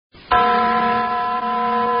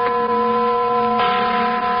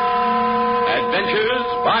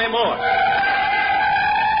by Morse.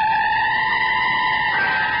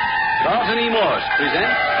 Carlton E. Morse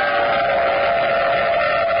presents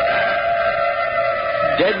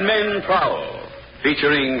Dead Men Prowl,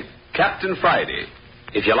 featuring Captain Friday.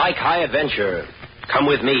 If you like high adventure, come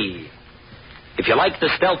with me. If you like the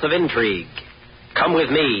stealth of intrigue, come with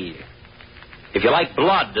me. If you like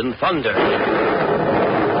blood and thunder,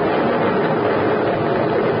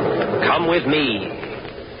 come with me.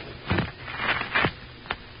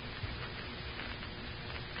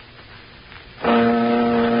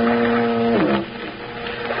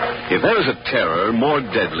 If there is a terror more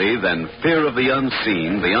deadly than fear of the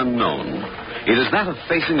unseen, the unknown, it is that of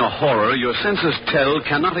facing a horror your senses tell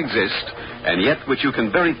cannot exist, and yet which you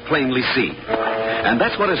can very plainly see. And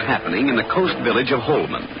that's what is happening in the coast village of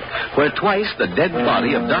Holman, where twice the dead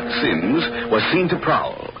body of Doc Sims was seen to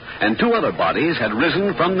prowl, and two other bodies had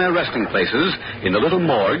risen from their resting places in the little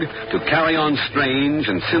morgue to carry on strange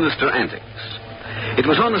and sinister antics. It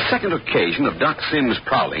was on the second occasion of Doc Sims'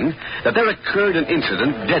 prowling that there occurred an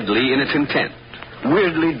incident deadly in its intent,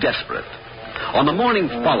 weirdly desperate. On the morning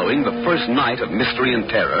following the first night of mystery and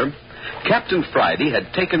terror, Captain Friday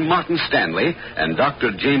had taken Martin Stanley and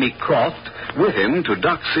Dr. Jamie Croft with him to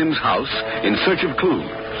Doc Sims' house in search of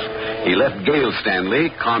clues. He left Gail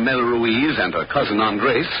Stanley, Carmel Ruiz, and her cousin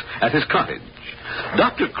Andres at his cottage.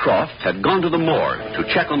 Dr. Croft had gone to the morgue to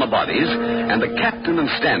check on the bodies, and the captain and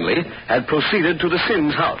Stanley had proceeded to the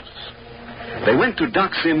Sims' house. They went to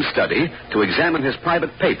Doc Sims' study to examine his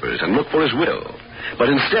private papers and look for his will. But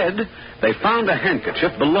instead, they found a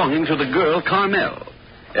handkerchief belonging to the girl Carmel.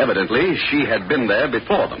 Evidently, she had been there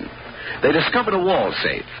before them. They discovered a wall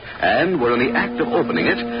safe and were in the act of opening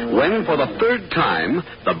it when, for the third time,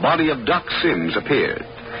 the body of Doc Sims appeared.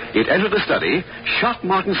 It entered the study, shot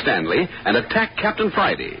Martin Stanley, and attacked Captain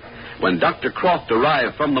Friday. When Dr. Croft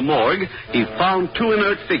arrived from the morgue, he found two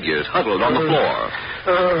inert figures huddled on the floor.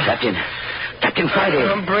 Captain Friday.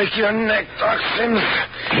 I'll break your neck, Doc Sims.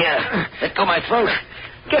 Here, let go my throat.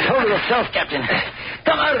 Get hold of yourself, Captain.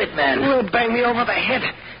 Come out of it, man. You'll bang me over the head.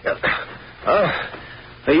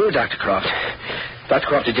 Are you, Dr. Croft? Dr.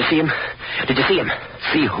 Croft, did you see him? Did you see him?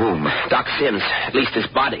 See whom? Doc Sims, at least his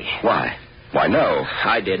body. Why? Why, no.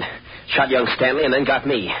 I did. Shot young Stanley and then got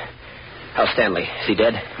me. How's Stanley? Is he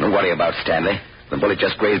dead? Don't worry about Stanley. The bullet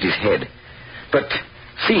just grazed his head. But,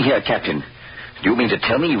 see here, Captain. Do you mean to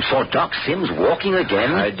tell me you saw Doc Sims walking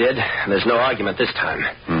again? I did. There's no argument this time.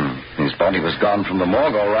 His body was gone from the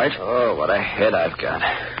morgue, all right. Oh, what a head I've got.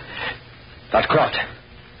 Dr. Croft,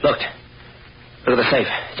 look. Look at the safe.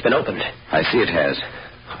 It's been opened. I see it has.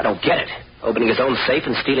 I don't get it. Opening his own safe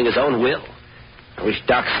and stealing his own will. I wish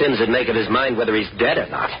Doc Sims would make up his mind whether he's dead or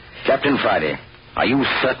not. Captain Friday, are you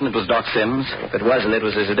certain it was Doc Sims? If it wasn't, it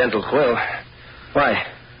was his identical quill. Why?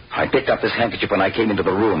 I picked up this handkerchief when I came into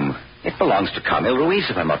the room. It belongs to Carmel Ruiz,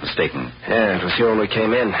 if I'm not mistaken. Yeah, it was here when we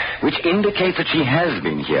came in. Which indicates that she has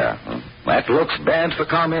been here. That looks bad for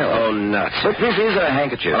Carmel. Oh, nuts. But this is a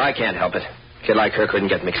handkerchief. Well, I can't help it. A kid like her couldn't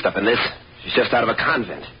get mixed up in this. She's just out of a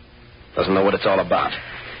convent. Doesn't know what it's all about.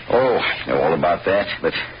 Oh, I know all about that,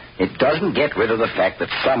 but it doesn't get rid of the fact that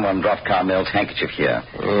someone dropped Carmel's handkerchief here.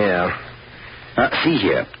 Yeah. See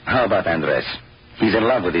here. How about Andres? He's in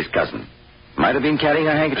love with his cousin. Might have been carrying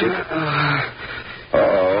a handkerchief.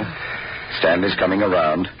 Uh-oh. Stanley's coming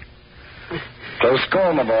around. Close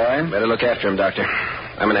call, my boy. Better look after him, Doctor.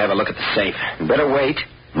 I'm going to have a look at the safe. Better wait.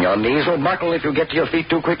 Your knees will buckle if you get to your feet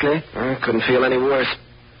too quickly. I couldn't feel any worse.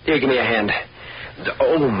 Here, give me a hand.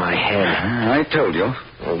 Oh, my head. I told you.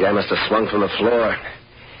 The guy must have swung from the floor.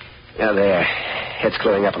 Yeah, there. Head's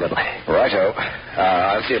clearing up a little. Righto.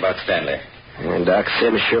 I'll see about Stanley. And Doc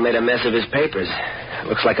Sims sure made a mess of his papers.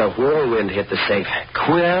 Looks like a whirlwind hit the safe.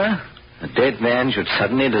 Queer. A dead man should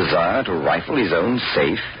suddenly desire to rifle his own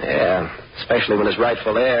safe. Yeah, especially when his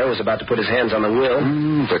rightful heir was about to put his hands on the will.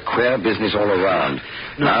 It's a queer business all around.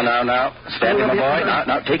 Now. Stanley, my boy.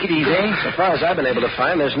 Now, take it easy. So far as I've been able to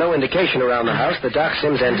find, there's no indication around the house that Doc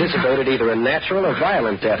Sims anticipated either a natural or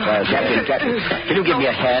violent death last night. Captain, can you give me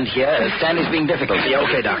a hand here? Stanley's being difficult. Yeah,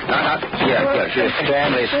 okay, Doc. Here.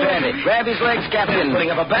 Stanley. Grab his legs, Captain.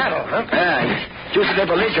 Putting up a battle, huh? Choose a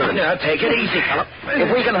belligerent. Yeah, take it easy, fella.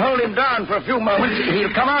 If we can hold him down for a few moments,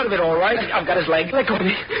 he'll come out of it all right. I've got his leg. Let go of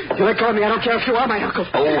me. You let go of me. I don't care if you are my uncle.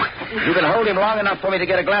 Oh, you can hold him long enough for me to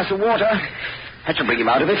get a glass of water. That should bring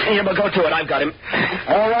him out of it. Here, we'll go to it. I've got him.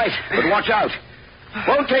 All right, but watch out.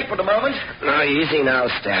 Won't take for the moment. No, easy now,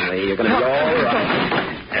 Stanley. You're going to be all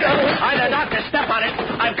right. I did not step on it.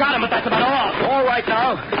 I've got him, but that's about all. All right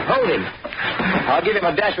now. Hold him. I'll give him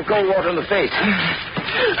a dash of cold water in the face.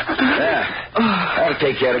 There. That'll I'll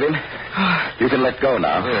take care of him. You can let go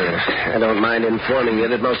now. I don't mind informing you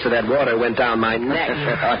that most of that water went down my neck.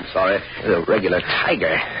 I'm sorry. A regular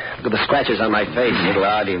tiger. Look at the scratches on my face. Little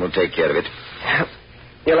Ardeen will take care of it.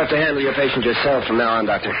 You'll have to handle your patient yourself from now on,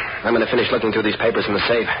 Doctor. I'm going to finish looking through these papers in the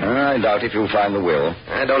safe. I doubt if you'll find the will.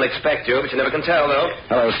 I don't expect you, but you never can tell, though.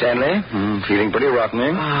 Hello, Stanley. Feeling pretty rotten,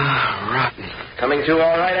 eh? Rotten. Coming to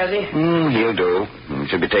all right, has he? He'll do.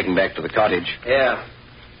 Should be taken back to the cottage. Yeah.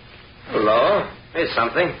 Hello. Here's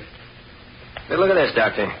something. Hey, look at this,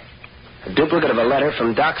 Doctor. A duplicate of a letter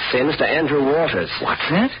from Doc Sims to Andrew Waters. What's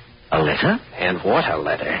that? A letter? And what a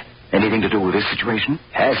letter. Anything to do with this situation?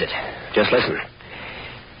 Has it? Just listen.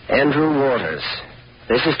 Andrew Waters,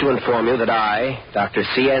 this is to inform you that I, Dr.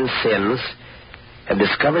 C.N. Sims, have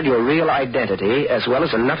discovered your real identity as well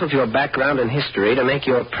as enough of your background and history to make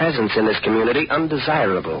your presence in this community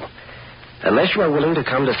undesirable. Unless you are willing to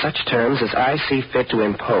come to such terms as I see fit to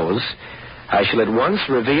impose, I shall at once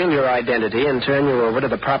reveal your identity and turn you over to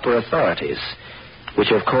the proper authorities,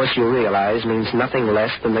 which, of course, you realize means nothing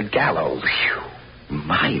less than the gallows. Phew.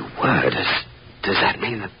 My word. Does that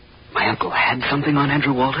mean that my uncle had something on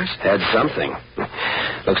Andrew Walters? Had something.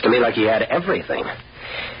 Looks to me like he had everything.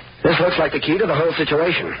 This looks like the key to the whole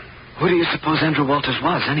situation. Who do you suppose Andrew Walters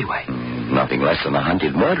was, anyway? Nothing less than a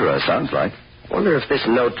hunted murderer, sounds like. Wonder if this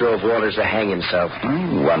note drove Walters to hang himself.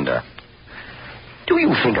 Wonder. Do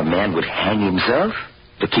you think a man would hang himself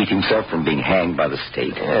to keep himself from being hanged by the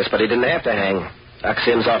state? Yes, but he didn't have to hang. Doc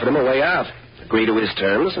Sims offered him a way out. Agree to his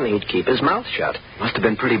terms, and he'd keep his mouth shut. Must have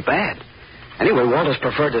been pretty bad. Anyway, Walters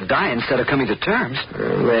preferred to die instead of coming to terms.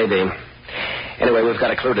 Maybe. Anyway, we've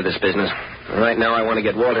got a clue to this business. Right now, I want to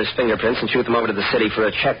get Walters' fingerprints and shoot them over to the city for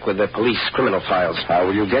a check with the police criminal files. How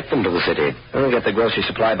will you get them to the city? I'll get the grocery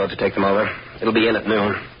supply boat to take them over. It'll be in at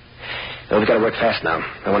noon. Well, we've got to work fast now.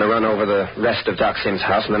 I want to run over the rest of Doc Sims'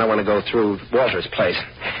 house, and then I want to go through Walters' place.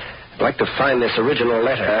 I'd like to find this original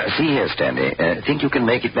letter. See here, Stanley. Think you can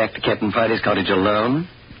make it back to Captain Friday's cottage alone?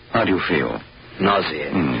 How do you feel?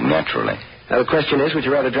 Nauseating. Naturally. Now, the question is, would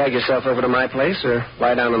you rather drag yourself over to my place or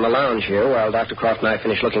lie down in the lounge here while Dr. Croft and I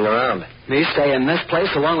finish looking around? Me stay in this place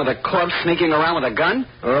along with a corpse sneaking around with a gun?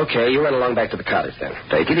 Okay, you run along back to the cottage then.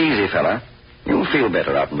 Take it easy, fella. You'll feel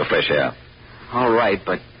better out in the fresh air. All right,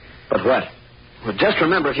 but what? Well, just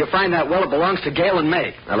remember, if you find that well, it belongs to Gail and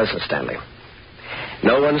May. Now, listen, Stanley.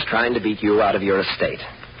 No one's trying to beat you out of your estate.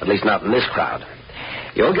 At least not in this crowd.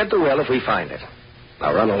 You'll get the will if we find it.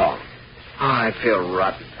 Now, run along. Oh, I feel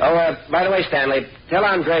rotten. Oh, by the way, Stanley, tell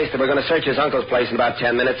Andres that we're going to search his uncle's place in about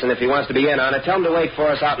 10 minutes, and if he wants to be in on it, tell him to wait for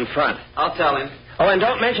us out in front. I'll tell him. Oh, and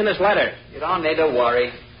don't mention this letter. You don't need to worry.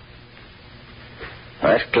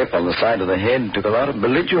 That clip on the side of the head took a lot of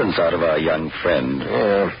belligerence out of our young friend.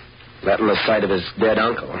 Yeah, that and the sight of his dead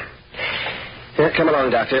uncle. Here, come along,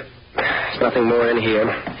 Doctor. There's nothing more in here.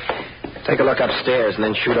 Take a look upstairs and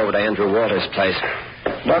then shoot over to Andrew Walters' place.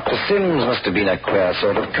 Dr. Sims must have been a queer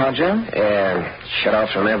sort of codger. Yeah, shut off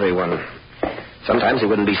from everyone. Sometimes he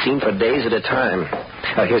wouldn't be seen for days at a time.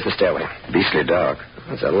 Oh, here's the stairway. Beastly dark.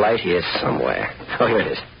 There's a light here somewhere. Oh, here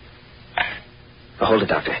it is. Oh, hold it,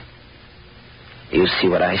 Doctor. You see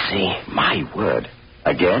what I see? My word.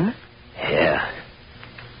 Again? Yeah.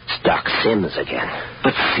 It's Doc Sims again.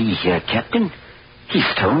 But see here, Captain. He's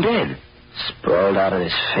stone dead. Sprawled out on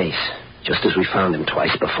his face, just as we found him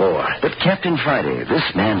twice before. But, Captain Friday, this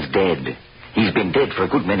man's dead. He's been dead for a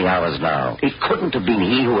good many hours now. It couldn't have been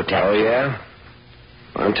he who attacked him. Oh, yeah?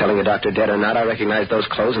 Well, I'm telling you, Doctor, dead or not, I recognize those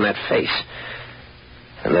clothes and that face.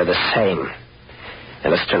 And they're the same.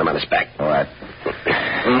 Now, let's turn him on his back. All right.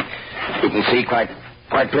 You can see quite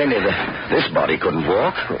plainly that this body couldn't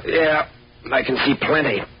walk. Yeah, I can see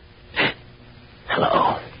plenty.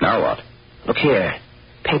 Hello. Now what? Look here.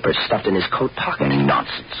 Papers stuffed in his coat pocket.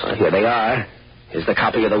 Nonsense. Well, here they are. Here's the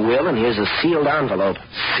copy of the will, and here's a sealed envelope.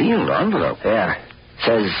 Sealed envelope? Yeah. It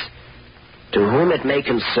says, to whom it may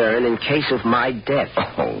concern in case of my death.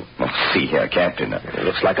 Oh, well, see here, Captain. It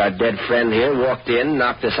looks like our dead friend here walked in,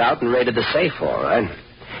 knocked us out, and raided the safe, all right.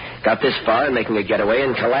 Got this far in making a getaway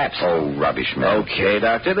and collapsed. Oh, rubbish, man. Okay,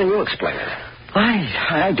 Doctor, then you explain it.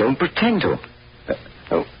 I don't pretend to.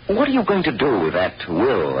 What are you going to do with that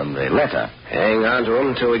will and the letter? Hang on to them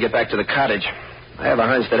until we get back to the cottage. I have a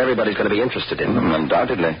hunch that everybody's going to be interested in them.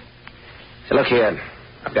 Undoubtedly. Say, look here.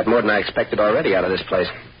 I've got more than I expected already out of this place.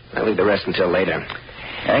 I'll leave the rest until later.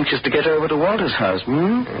 Anxious to get over to Walter's house,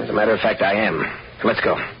 As a matter of fact, I am. Let's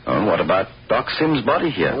go. Oh, what about Doc Sims'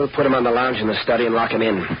 body here? We'll put him on the lounge in the study and lock him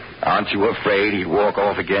in. Aren't you afraid he'd walk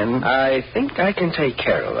off again? I think I can take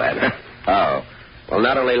care of that. How? We'll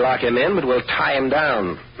not only lock him in, but we'll tie him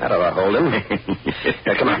down. That ought to hold him.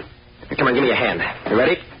 Here, come on. Come on, give me a hand. You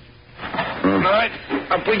ready? All right.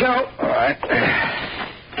 Up we go. All right.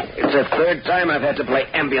 It's the third time I've had to play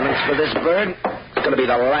ambulance for this bird. It's going to be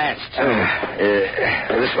the last.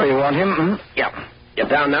 This way you want him? Mm-hmm. Yeah. Get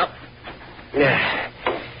down now. Yeah.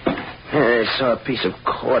 I saw a piece of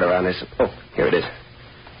cord around his... Oh, here it is.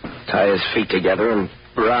 Tie his feet together and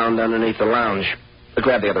round underneath the lounge.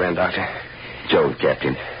 Grab the other end, Doctor. Joe,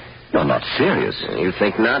 Captain, you're not serious. You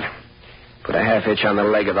think not? Put a half hitch on the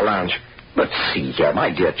leg of the lounge. But see here,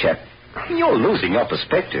 my dear chap, you're losing your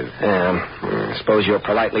perspective. I suppose you're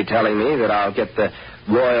politely telling me that I'll get the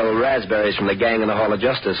royal raspberries from the gang in the Hall of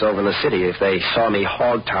Justice over in the city if they saw me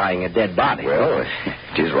hog-tying a dead body. Well,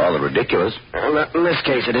 it is rather ridiculous. Well, not in this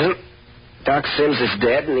case, it isn't. Doc Sims is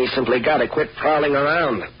dead, and he's simply got to quit prowling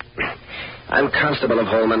around. I'm constable of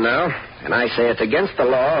Holman now, and I say it's against the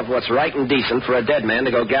law of what's right and decent for a dead man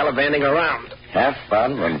to go gallivanting around. Have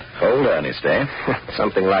fun and hold earnest, eh?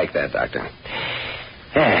 Something like that, Doctor.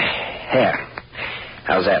 Here.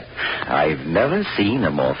 How's that? I've never seen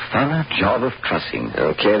a more thorough job of trussing.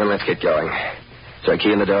 Okay, then let's get going. Is there a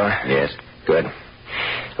key in the door? Yes. Good.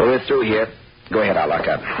 Well, we're through here. Go ahead, I'll lock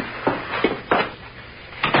up.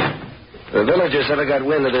 The villagers ever got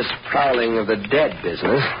wind of this prowling of the dead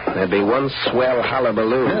business, there'd be one swell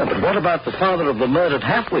hullabaloo. Yeah, but what about the father of the murdered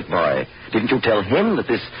Halfwick boy? Didn't you tell him that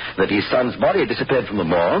his son's body had disappeared from the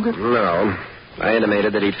morgue? No. I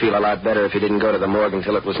intimated that he'd feel a lot better if he didn't go to the morgue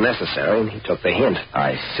until it was necessary, and he took the hint.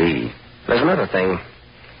 I see. There's another thing.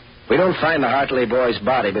 We don't find the Hartley boy's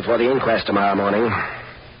body before the inquest tomorrow morning.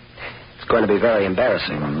 It's going to be very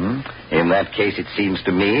embarrassing. Mm-hmm. In that case, it seems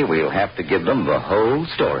to me we'll have to give them the whole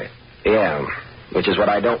story. Yeah, which is what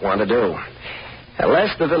I don't want to do. The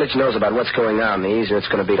less the village knows about what's going on, the easier it's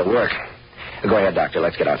going to be to work. Go ahead, Doctor.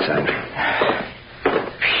 Let's get outside.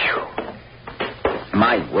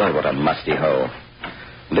 My word, what a musty hole.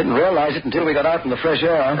 Didn't realize it until we got out in the fresh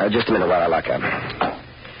air. Just a minute while I lock up.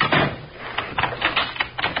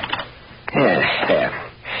 Yeah.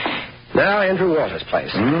 Now, Andrew Walters' place.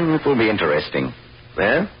 It will be interesting.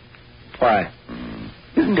 Yeah? Why?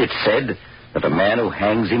 Isn't it said that a man who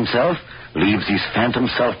hangs himself leaves his phantom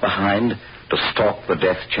self behind to stalk the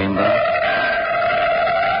death chamber?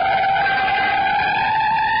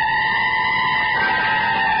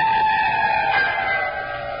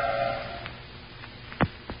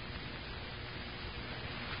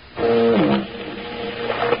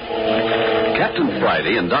 Captain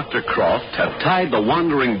Friday and Dr. Croft have tied the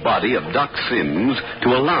wandering body of Doc Sims to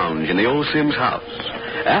a lounge in the old Sims house,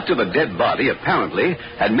 after the dead body apparently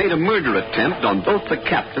had made a murder attempt on both the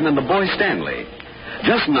captain and the boy Stanley.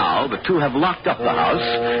 Just now, the two have locked up the house,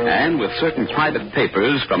 and with certain private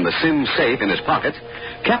papers from the Sims safe in his pocket,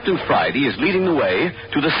 Captain Friday is leading the way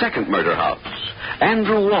to the second murder house,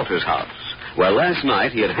 Andrew Walters' house, where last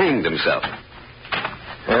night he had hanged himself.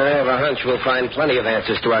 I have a hunch we'll find plenty of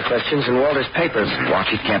answers to our questions in Walter's papers.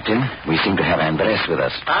 Watch it, Captain. We seem to have Andres with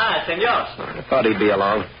us. Ah, senors. I thought he'd be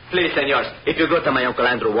along. Please, senors, if you go to my Uncle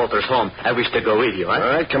Andrew Walters' home, I wish to go with you, huh?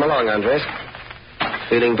 All right, come along, Andres.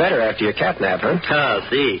 Feeling better after your cat nap, huh? Ah,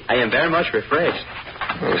 see, I am very much refreshed.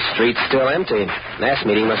 The street's still empty. Mass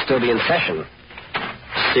meeting must still be in session.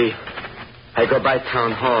 See, I go by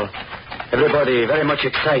town hall. Everybody very much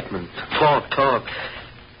excitement. Talk.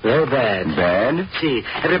 Very bad. Bad? See,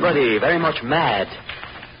 everybody very much mad.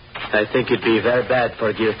 I think it'd be very bad for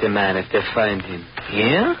a guilty man if they find him.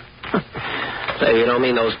 Yeah? Say, you don't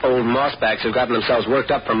mean those old mossbacks who've gotten themselves worked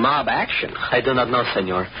up for mob action? I do not know,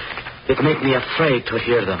 senor. It makes me afraid to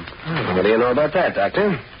hear them. What do you know about that,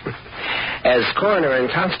 Doctor? As coroner and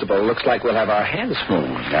constable, looks like we'll have our hands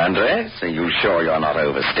full. Andres, are you sure you're not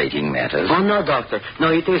overstating matters? Oh, no, doctor. No,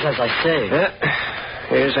 it is as I say.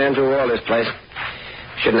 Here's Andrew Walters' place.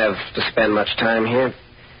 Shouldn't have to spend much time here.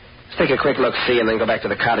 Let's take a quick look-see and then go back to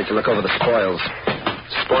the cottage and look over the spoils.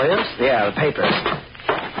 Spoils? Yeah, the papers.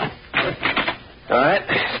 All right,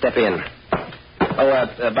 step in.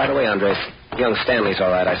 Oh, by the way, Andres, young Stanley's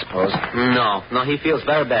all right, I suppose. No, he feels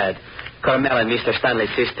very bad. Carmel and Mr.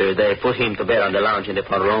 Stanley's sister, they put him to bed on the lounge in the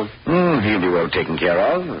front room. He'll be well taken care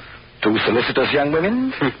of. Two solicitous young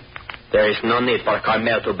women? There is no need for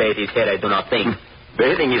Carmel to bathe his head, I do not think.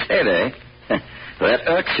 Bathing his head, eh? That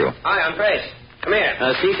irks you. Hi, Andres. Come here.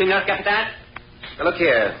 Si, senor Capitan? Now, look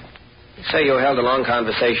here. You say you held a long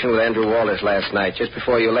conversation with Andrew Walters last night, just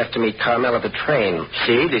before you left to meet Carmel at the train.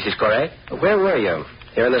 Si, this is correct. Where were you?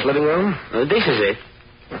 Here in this living room? This is it.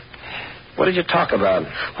 What did you talk about?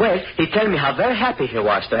 Well, he told me how very happy he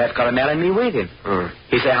was to have Carmel and me with him.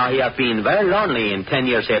 He said how he had been very lonely in 10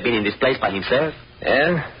 years he had been in this place by himself.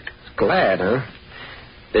 Yeah? Glad, huh?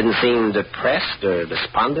 Didn't seem depressed or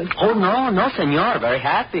despondent? Oh, no, senor. Very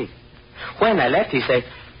happy. When I left, he said,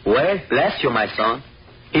 well, bless you, my son.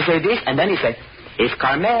 He said this, and then he said, if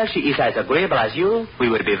Carmel, she is as agreeable as you, we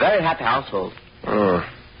would be a very happy household. Oh,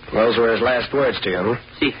 those were his last words to you, huh?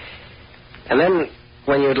 See. And then,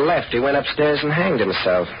 when you'd left, he went upstairs and hanged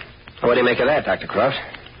himself. What do you make of that, Dr. Croft?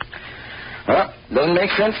 Well, doesn't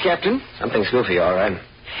make sense, Captain. Something's goofy, all right.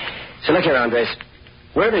 So look here, Andres.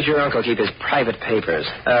 Where does your uncle keep his private papers?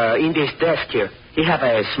 In this desk here. He have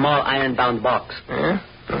a small iron-bound box. Yeah?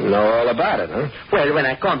 Know all about it, huh? Well, when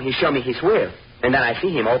I come, he show me his will. And then I see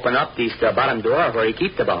him open up this bottom door where he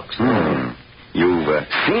keep the box. You've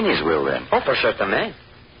seen his will, then? Oh, for certain, man.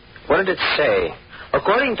 What did it say?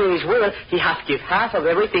 According to his will, he have to give half of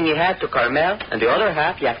everything he had to Carmel, and the other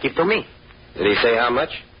half he have to give to me. Did he say how much?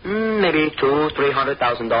 Maybe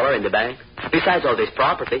 $200,000-$300,000 in the bank. Besides all this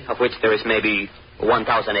property, of which there is maybe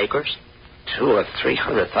 1,000 acres. $200,000 or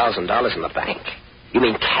 $300,000 in the bank. You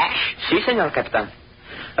mean cash? Si, Senor Capitan.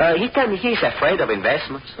 He told me he's afraid of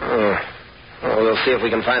investments. Well, we'll see if we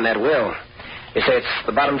can find that will. You say it's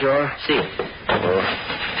the bottom drawer? Si.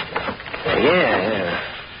 Yeah.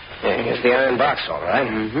 Here's the iron box, all right.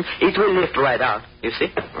 Mm-hmm. It will lift right out, you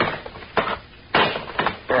see.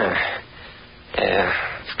 Yeah.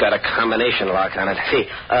 It's got a combination lock on it. See,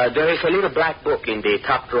 there is a little black book in the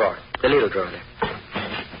top drawer. The little drawer there.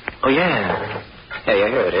 Oh, yeah. Yeah,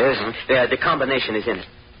 here it is. Mm-hmm. The combination is in it.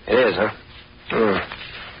 It is, huh?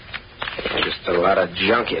 Yeah, just a lot of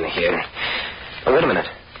junk in here. Oh, wait a minute.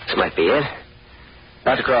 This might be it.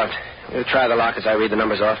 Dr. Croft, will you try the lock as I read the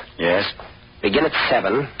numbers off? Yes. Begin at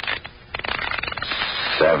 7.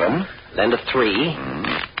 7. Then to 3.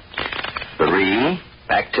 3.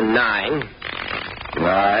 Back to 9.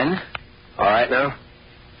 9. All right, now.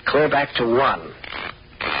 Clear back to 1.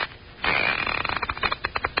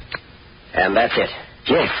 And that's it.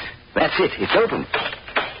 Yes, that's it. It's open.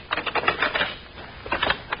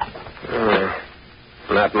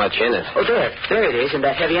 Not much in it. Oh, there it is in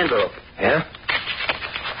that heavy envelope. Yeah?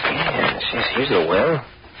 Yes, here's the will.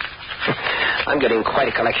 I'm getting quite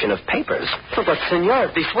a collection of papers. Oh, but,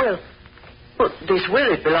 Senor, this will,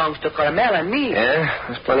 it belongs to Carmel and me. Yeah,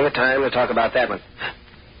 there's plenty of time to talk about that one.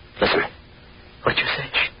 Listen. What you say?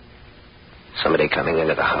 Somebody coming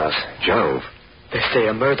into the house. Jove. They say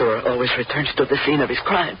a murderer always returns to the scene of his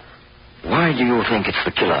crime. Why do you think it's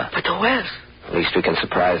the killer? But who else? At least we can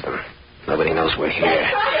surprise them. Nobody knows we're here.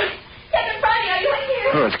 Captain Friday, are you in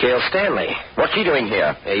here? Oh, it's Gail Stanley. What's he doing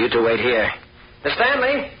here? Hey, you two wait here. Miss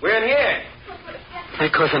Stanley, we're in here.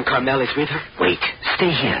 My cousin Carmel is with her. Wait.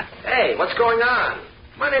 Stay here. Hey, what's going on?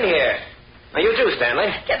 Come on in here. Now, you too,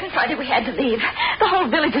 Stanley. Captain Friday, we had to leave. The whole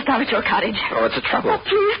village is down at your cottage. Oh, it's a trouble. Oh,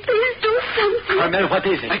 please do something. Carmel, what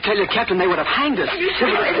is it? I tell you, Captain, they would have hanged us. You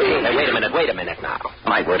sure it is? Hey, wait a minute now.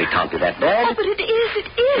 My word, it can't be that Oh, bad. but it is.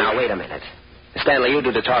 Now, wait a minute. Stanley, you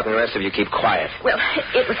do the talking, the rest of you keep quiet. Well,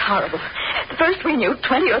 it was horrible. The first we knew,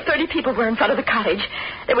 20 or 30 people were in front of the cottage.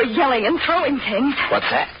 They were yelling and throwing things. What's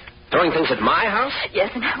that? Throwing things at my house?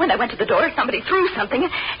 Yes, and when I went to the door, somebody threw something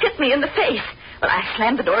and hit me in the face. Well, I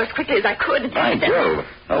slammed the door as quickly as I could. By Jove.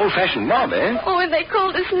 Old-fashioned mob, eh? Oh, and they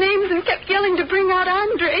called us names and kept yelling to bring out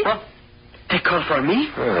Andre. Huh? They called for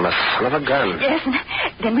me? Oh, I'm a son of a gun. Yes, and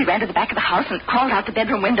then we ran to the back of the house and crawled out the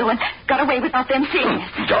bedroom window and got away without them seeing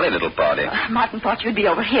us. Jolly little party. Martin thought you'd be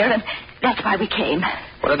over here, and that's why we came.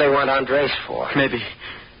 What do they want Andres for? Maybe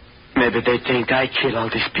they think I kill all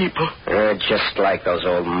these people. Just like those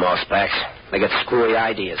old mossbacks. They get screwy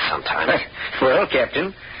ideas sometimes. Well,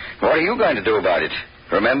 Captain, what are you going to do about it?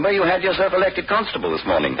 Remember, you had yourself elected constable this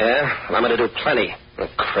morning. Yeah, well, I'm going to do plenty. The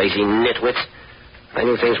crazy nitwits. I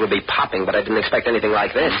knew things would be popping, but I didn't expect anything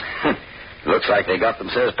like this. Looks like they got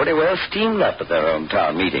themselves pretty well steamed up at their own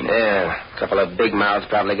town meeting. Yeah, a couple of big mouths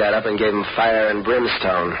probably got up and gave them fire and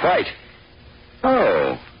brimstone. Right.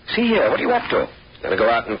 Oh, see here, what are you up to? Gotta go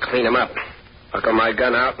out and clean them up. Buckle my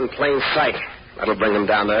gun out in plain sight. That'll bring them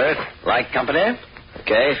down to earth. Like company?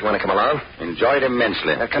 Okay, if you want to come along. Enjoyed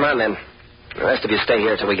immensely. Now, come on, then. The rest of you stay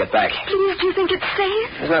here till we get back. Please, do you think it's safe?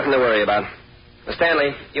 There's nothing to worry about. Now,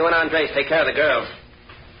 Stanley, you and Andres take care of the girls.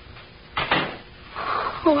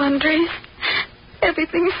 Oh, Andres,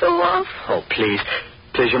 everything's so off. Oh, please,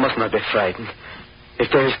 you must not be frightened.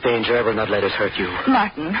 If there is danger, I will not let us hurt you.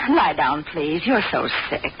 Martin, lie down, please. You're so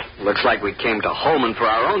sick. Looks like we came to Holman for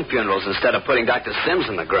our own funerals instead of putting Dr. Sims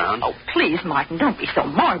in the ground. Oh, please, Martin, don't be so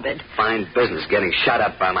morbid. Fine business getting shot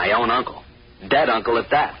up by my own uncle. Dead uncle at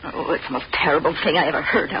that. Oh, it's the most terrible thing I ever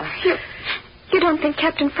heard of. You don't think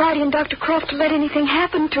Captain Friday and Dr. Croft will let anything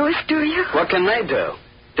happen to us, do you? What can they do?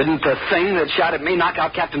 Didn't the thing that shot at me knock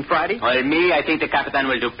out Captain Friday? Well, me, I think the Capitan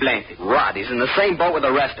will do plenty. Rod, he's in the same boat with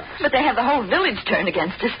the rest of us. But they have the whole village turned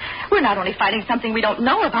against us. We're not only fighting something we don't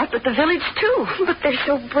know about, but the village, too. But they're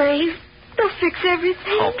so brave. They'll fix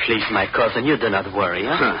everything. Oh, please, my cousin, you do not worry,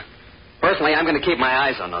 huh? Personally, I'm going to keep my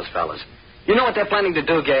eyes on those fellas. You know what they're planning to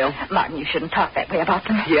do, Gail? Martin, you shouldn't talk that way about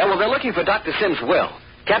them. Yeah, well, they're looking for Dr. Sims' will.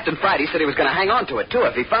 Captain Friday said he was going to hang on to it, too,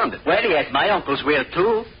 if he found it. Well, he has my uncle's will,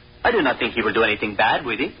 too. I do not think he will do anything bad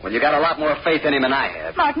with it. Well, you got a lot more faith in him than I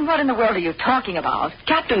have. Martin, what in the world are you talking about?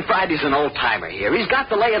 Captain Friday's an old-timer here. He's got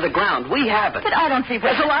the lay of the ground. We haven't. But I don't see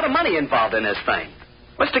There's a lot of money involved in this thing.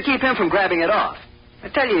 What's to keep him from grabbing it off? I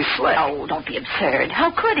tell you, he's slick. Oh, don't be absurd.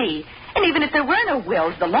 How could he? And even if there were no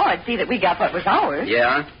wills, the law would see that we got what was ours.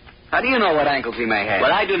 Yeah? How do you know what angles he may have?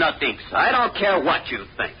 Well, I do not think so. I don't care what you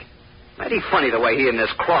think. Mighty funny the way he and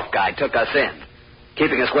this Croft guy took us in.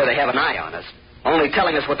 Keeping us where they have an eye on us. Only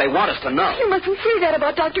telling us what they want us to know. You mustn't say that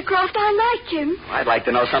about Dr. Croft. I like him. I'd like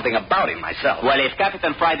to know something about him myself. Well, if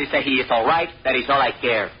Captain Friday say he is all right, that is all I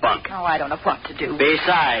care. Bunk. Oh, I don't know what to do.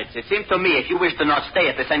 Besides, it seems to me if you wish to not stay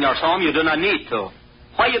at the senor's home, you do not need to.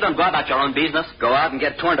 Why you don't go about your own business? Go out and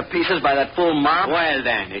get torn to pieces by that fool mob? Well,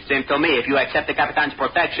 then, it seems to me if you accept the Capitan's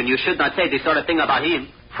protection, you should not say this sort of thing about him.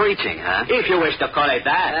 Preaching, huh? If you wish to call it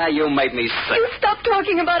that. You made me sick. You stop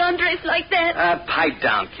talking about Andres like that. Pipe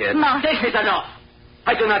down, kid. Martin. This is enough.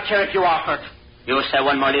 I do not care if you are hurt. You say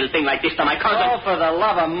one more little thing like this to my cousin. Oh, for the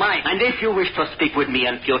love of Mike. And if you wish to speak with me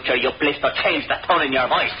in future, you please to change the tone in your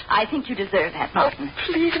voice. I think you deserve that, Martin. Oh,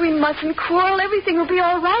 Please, we mustn't quarrel. Everything will be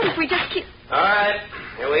all right if we just keep... All right,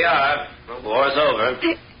 here we are. The war's over.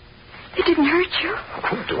 It didn't hurt you.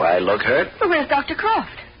 Do I look hurt? Well, where's Dr. Croft?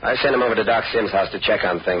 I sent him over to Doc Sims' house to check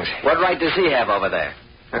on things. What right does he have over there?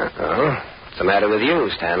 What's the matter with you,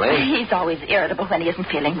 Stanley? He's always irritable when he isn't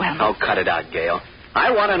feeling well. Oh, cut it out, Gail. I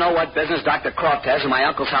want to know what business Dr. Croft has in my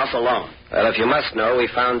uncle's house alone. Well, if you must know, we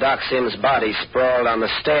found Doc Sims' body sprawled on the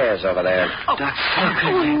stairs over there. Oh,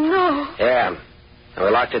 no. Yeah. And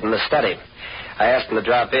we locked it in the study. I asked him to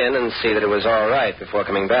drop in and see that it was all right before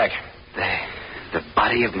coming back. The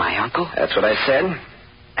body of my uncle? That's what I said.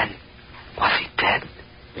 And was he dead?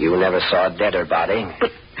 You never saw a deader body.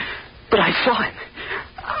 But I saw him.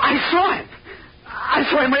 I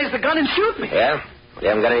saw him raise the gun and shoot me. Yeah? You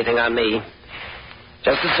haven't got anything on me.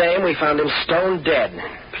 Just the same, we found him stone dead.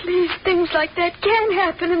 Please, things like that can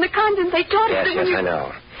happen in the convent. They taught us that when Yes, I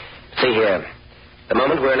know. See here. The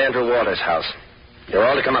moment we're in Andrew Walters' house. You're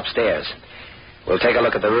all to come upstairs. We'll take a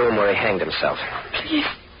look at the room where he hanged himself. Please,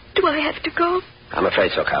 do I have to go? I'm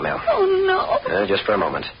afraid so, Carmel. Oh, no. Just for a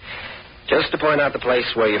moment. Just to point out the place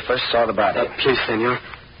where you first saw the body. Please, senor.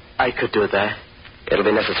 I could do that. It'll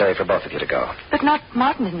be necessary for both of you to go. But not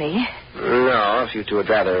Martin and me. No, if you two would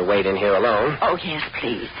rather wait in here alone. Oh, yes,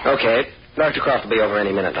 please. Okay. Dr. Croft will be over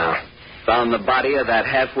any minute now. Found the body of that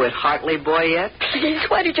half-wit Hartley boy yet? Please,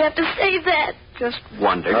 why did you have to say that? Just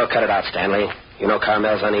wondered. Oh, cut it out, Stanley. You know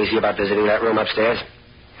Carmel's uneasy about visiting that room upstairs.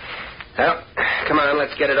 Well, come on,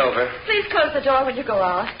 let's get it over. Please close the door when you go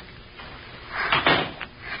out.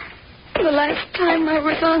 The last time I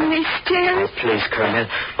was on these stairs. Oh, please, Colonel,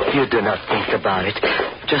 you do not think about it.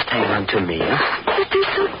 Just hang on to me, huh? But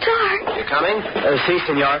they're so dark. You coming? Si,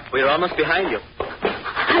 senor. We're almost behind you.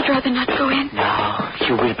 I'd rather not go in. No,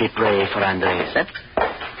 you will be brave for Andres.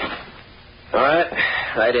 All right,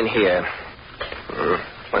 right in here.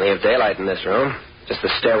 Plenty of daylight in this room. Just the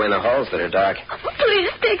stairway and the halls that are dark.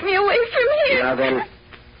 Please take me away from here. Now then,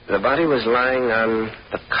 the body was lying on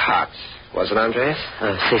the cot. Was it, Andres?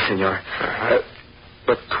 Si, senor.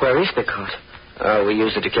 But where is the cot? Oh, we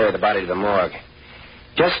used it to carry the body to the morgue.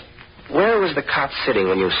 Just where was the cot sitting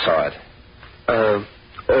when you saw it?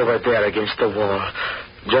 Over there against the wall.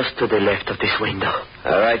 Just to the left of this window.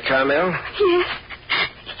 All right, Carmel? Yes.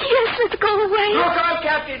 Yes, let's go away. Look out,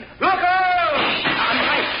 Captain! Look out!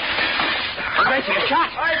 I'm ready to shot.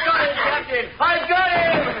 I've got him, Captain! I've got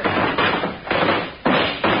him!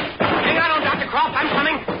 Hang on, Dr. Croft. I'm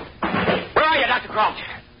coming. Where are you, Dr. Croft?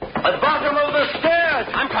 At the bottom of the stairs!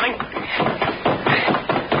 I'm coming.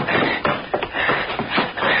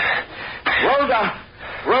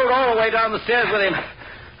 Rode all the way down the stairs with him.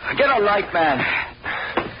 Get a light, man.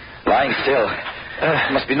 Lying still.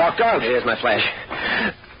 Must be knocked out. Here's my flash.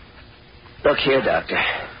 Look here, Doctor.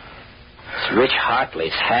 It's Rich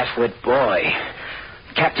Hartley's half-wit boy.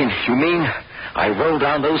 Captain, you mean I rolled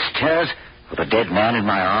down those stairs with a dead man in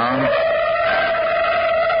my arms?